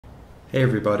Hey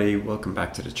everybody, welcome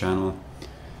back to the channel.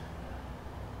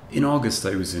 In August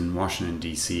I was in Washington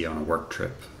D.C. on a work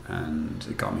trip, and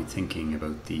it got me thinking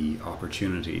about the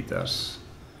opportunity that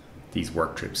these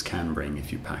work trips can bring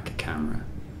if you pack a camera.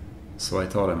 So I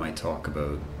thought I might talk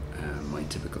about my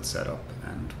typical setup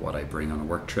and what I bring on a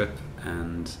work trip,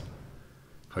 and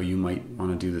how you might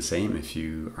want to do the same if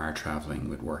you are traveling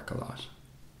with work a lot.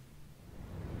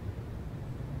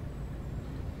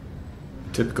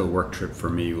 Typical work trip for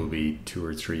me will be 2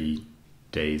 or 3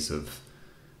 days of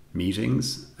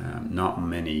meetings, not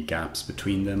many gaps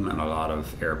between them, and a lot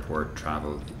of airport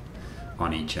travel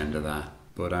on each end of that.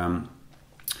 But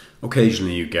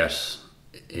occasionally you get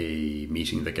a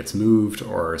meeting that gets moved,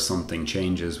 or something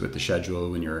changes with the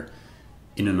schedule when you're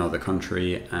in another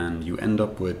country, and you end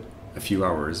up with a few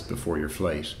hours before your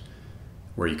flight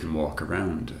where you can walk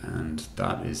around, and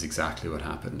that is exactly what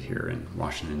happened here in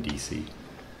Washington D.C.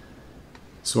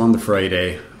 So on the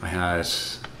Friday, I had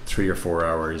 3 or 4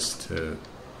 hours to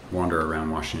wander around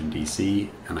Washington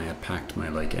D.C. and I had packed my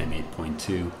Leica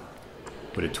M8.2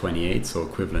 with a 28, so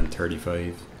equivalent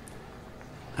 35.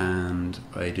 And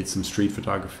I did some street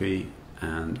photography,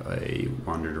 and I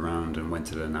wandered around and went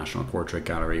to the National Portrait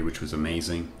Gallery, which was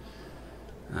amazing.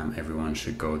 Everyone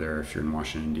should go there if you're in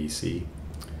Washington D.C.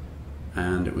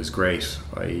 And it was great.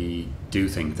 I do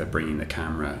think that bringing the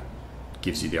camera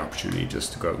gives you the opportunity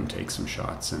just to go out and take some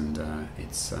shots, and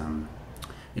it's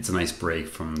a nice break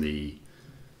from the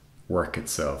work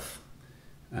itself.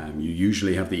 You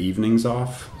usually have the evenings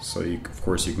off, so of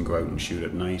course you can go out and shoot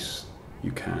at night.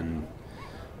 You can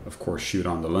of course shoot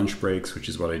on the lunch breaks, which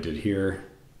is what I did here.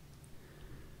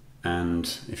 And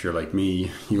if you're like me,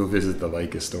 you'll visit the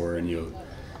Leica store and you'll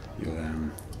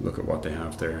look at what they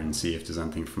have there and see if there's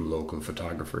anything from local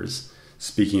photographers.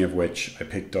 Speaking of which, I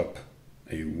picked up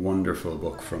a wonderful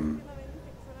book from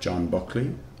John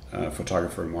Buckley, a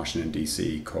photographer in Washington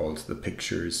D.C., called The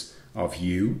Pictures of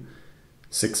You,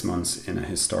 6 Months in a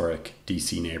Historic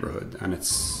D.C. Neighborhood, and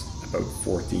it's about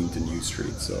 14th and U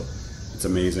Street, so it's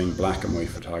amazing, black and white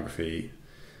photography.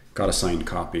 Got a signed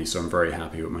copy, so I'm very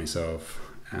happy with myself.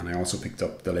 And I also picked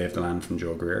up The Lay of the Land from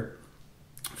Joe Greer,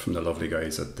 from the lovely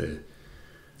guys at the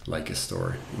Leica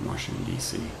store in Washington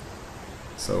D.C.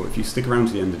 So if you stick around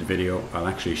to the end of the video, I'll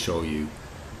actually show you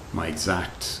my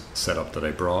exact setup that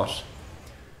I brought,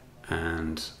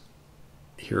 and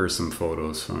here are some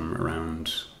photos from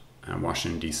around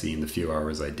Washington D.C. in the few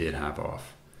hours I did have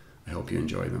off. I hope you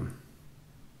enjoy them.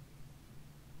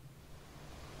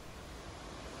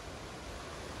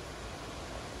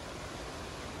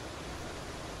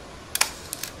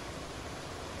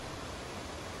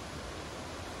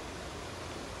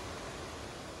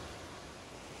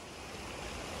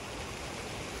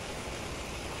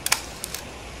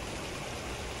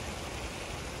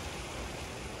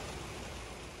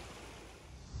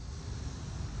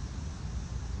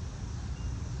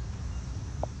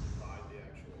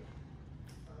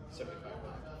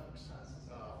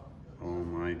 Oh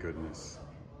my goodness.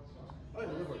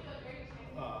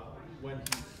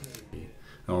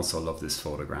 I also love this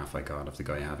photograph I got of the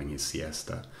guy having his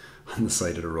siesta on the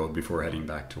side of the road before heading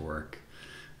back to work.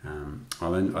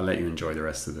 I'll let you enjoy the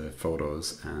rest of the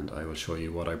photos, and I will show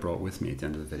you what I brought with me at the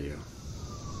end of the video.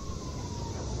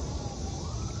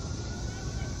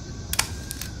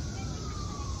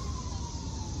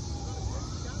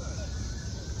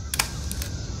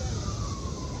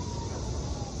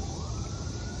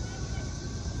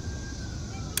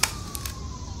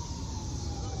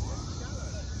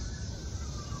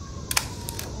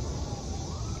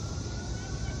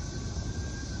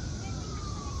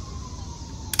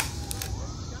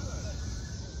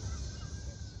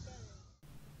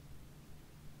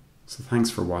 So thanks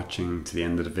for watching to the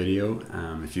end of the video.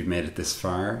 If you've made it this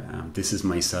far, this is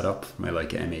my setup, my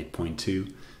Leica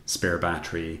M8.2, spare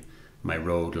battery, my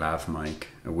Rode Lav mic,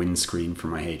 a windscreen for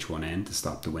my H1N to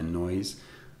stop the wind noise,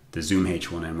 the Zoom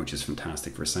H1N, which is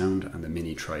fantastic for sound, and the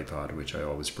mini tripod, which I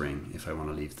always bring if I want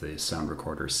to leave the sound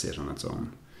recorder sit on its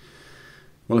own.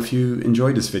 Well, if you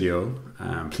enjoyed this video,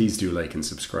 please do like and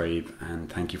subscribe,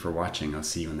 and thank you for watching. I'll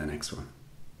see you in the next one.